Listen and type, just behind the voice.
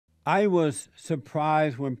I was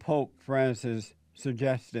surprised when Pope Francis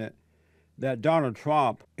suggested that Donald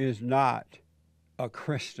Trump is not a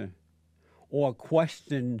Christian or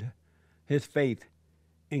questioned his faith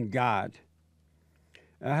in God.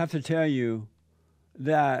 I have to tell you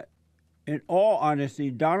that, in all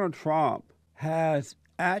honesty, Donald Trump has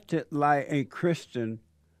acted like a Christian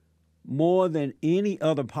more than any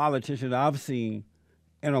other politician I've seen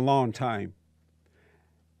in a long time.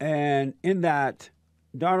 And in that,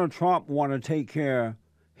 Donald Trump want to take care of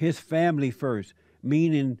his family first,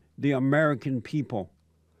 meaning the American people.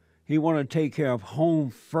 He want to take care of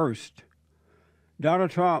home first.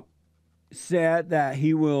 Donald Trump said that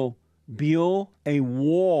he will build a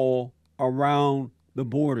wall around the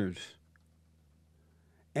borders.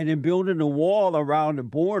 And in building the wall around the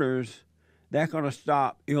borders, that's going to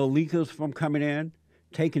stop illegals from coming in,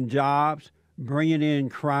 taking jobs, bringing in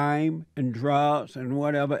crime and drugs and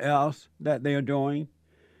whatever else that they're doing.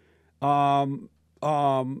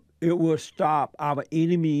 It will stop our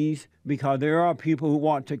enemies because there are people who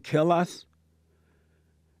want to kill us.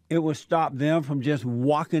 It will stop them from just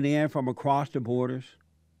walking in from across the borders.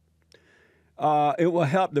 It will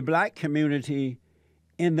help the black community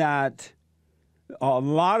in that a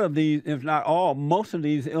lot of these, if not all, most of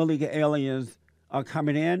these illegal aliens are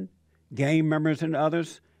coming in, gang members and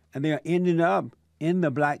others, and they're ending up in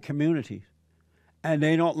the black communities. And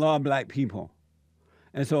they don't love black people.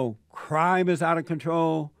 And so crime is out of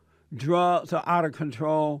control, drugs are out of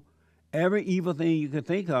control, every evil thing you can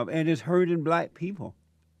think of, and it's hurting black people.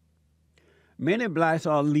 Many blacks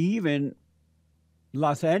are leaving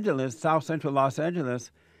Los Angeles, South Central Los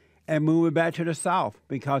Angeles, and moving back to the South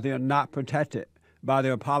because they're not protected by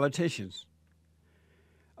their politicians.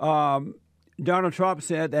 Donald Trump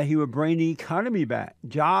said that he would bring the economy back,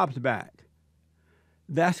 jobs back.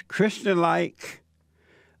 That's Christian-like.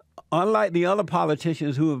 Unlike the other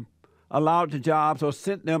politicians who have allowed the jobs or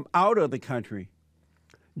sent them out of the country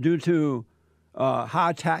due to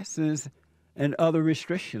high taxes and other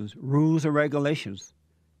restrictions, rules and regulations.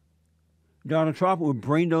 Donald Trump will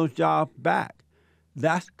bring those jobs back.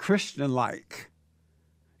 That's Christian-like.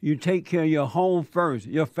 You take care of your home first,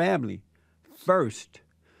 your family first.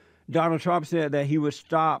 Donald Trump said that he would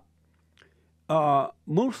stop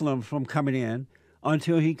Muslims from coming in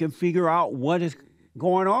until he can figure out what is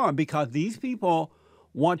going on, because these people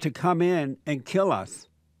want to come in and kill us.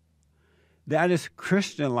 That is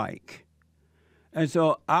Christian-like. And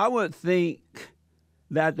so I would think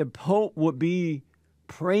that the Pope would be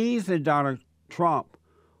praising Donald Trump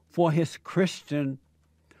for his Christian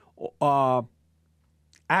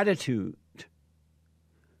attitude,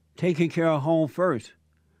 taking care of home first.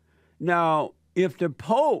 Now, if the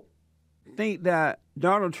Pope think that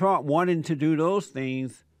Donald Trump wanting to do those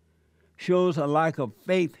things shows a lack of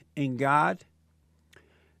faith in God,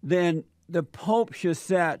 then the Pope should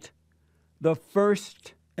set the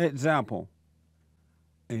first example.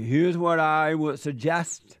 And here's what I would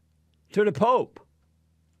suggest to the Pope.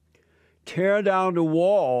 Tear down the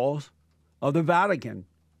walls of the Vatican.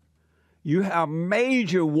 You have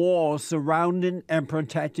major walls surrounding and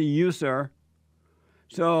protecting you, sir.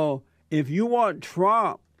 So if you want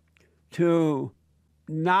Trump to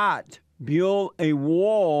not build a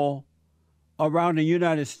wall around the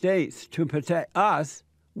United States to protect us,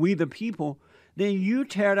 we the people, then you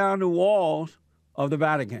tear down the walls of the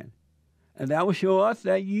Vatican. And that will show us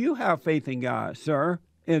that you have faith in God, sir,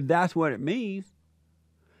 if that's what it means.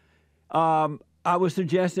 I would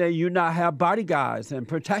suggest that you not have bodyguards and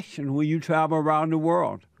protection when you travel around the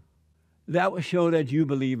world. That would show that you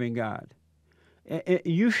believe in God.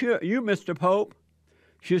 You, Mr. Pope,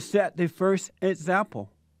 should set the first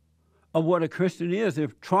example of what a Christian is.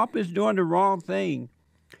 If Trump is doing the wrong thing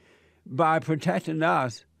by protecting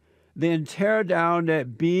us, then tear down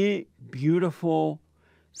that big, beautiful,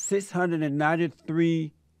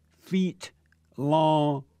 693 feet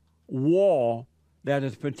long wall that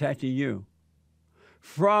is protecting you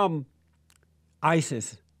from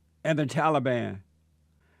ISIS and the Taliban.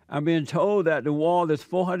 I'm being told that the wall is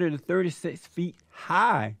 436 feet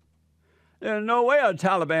high. There's no way a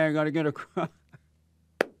Taliban is going to get across.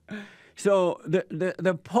 So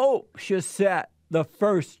the Pope should set the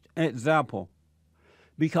first example,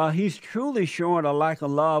 because he's truly showing a lack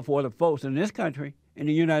of love for the folks in this country, in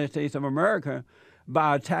the United States of America,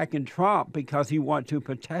 by attacking Trump because he wants to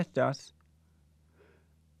protect us.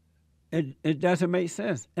 It doesn't make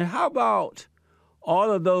sense. And how about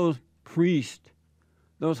all of those priests,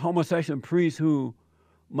 those homosexual priests who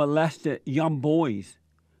molested young boys,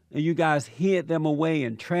 and you guys hid them away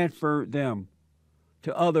and transferred them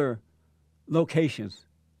to other locations?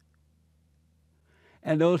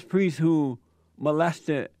 And those priests who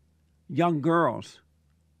molested young girls?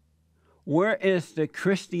 Where is the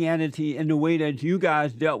Christianity in the way that you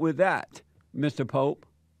guys dealt with that, Mr. Pope?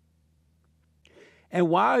 And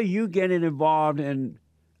why are you getting involved in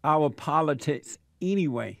our politics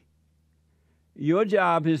anyway? Your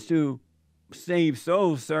job is to save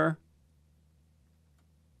souls, sir.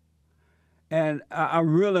 And I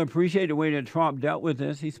really appreciate the way that Trump dealt with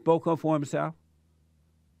this. He spoke up for himself.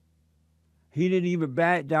 He didn't even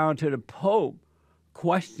back down to the Pope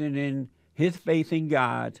questioning his faith in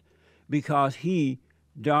God because he,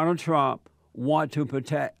 Donald Trump, want to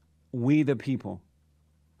protect we the people.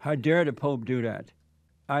 How dare the Pope do that?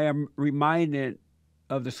 I am reminded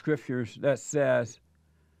of the scriptures that says,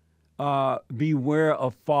 beware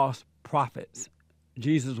of false prophets.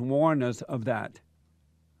 Jesus warned us of that.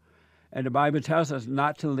 And the Bible tells us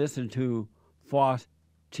not to listen to false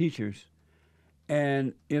teachers.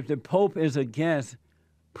 And if the Pope is against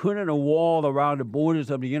putting a wall around the borders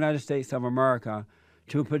of the United States of America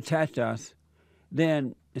to protect us,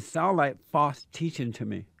 then it sounds like false teaching to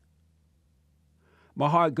me. My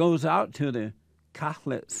heart goes out to the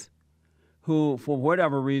Catholics who, for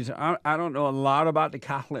whatever reason, I don't know a lot about the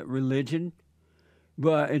Catholic religion,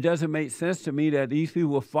 but it doesn't make sense to me that these people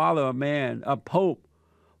will follow a man, a Pope,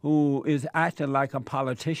 who is acting like a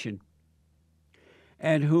politician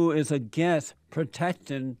and who is against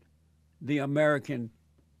protecting the American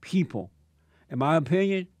people. In my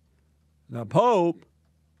opinion, the Pope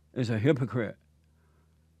is a hypocrite.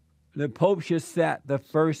 The Pope should set the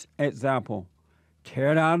first example.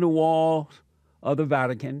 Tear down the walls of the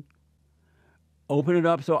Vatican, open it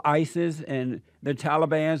up so ISIS and the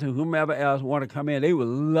Taliban and whomever else want to come in. They would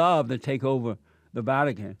love to take over the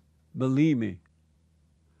Vatican. Believe me.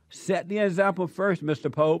 Set the example first,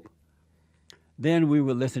 Mr. Pope. Then we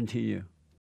will listen to you.